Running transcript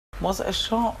Was it a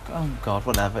shock? Oh, God,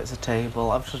 whatever, it's a table.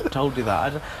 I've just told you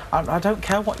that. I don't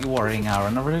care what you're worrying,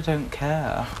 Arron. I really don't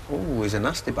care. Oh, he's a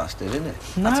nasty bastard, isn't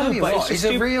he? No, I tell you but what, he's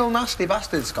a real nasty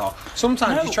bastard, Scott.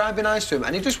 Sometimes you try and be nice to him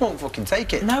and he just won't fucking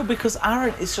take it. No, because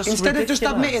Arron is just Instead ridiculous. of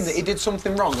just admitting that he did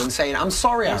something wrong and saying, I'm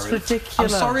sorry, Arron. It's ridiculous. I'm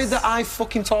sorry that I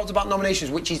fucking talked about nominations,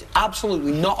 which is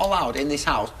absolutely not allowed in this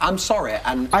house. I'm sorry,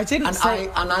 and I didn't say...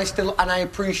 I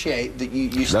appreciate that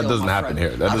you still... That doesn't happen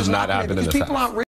here. That does not happen in this house.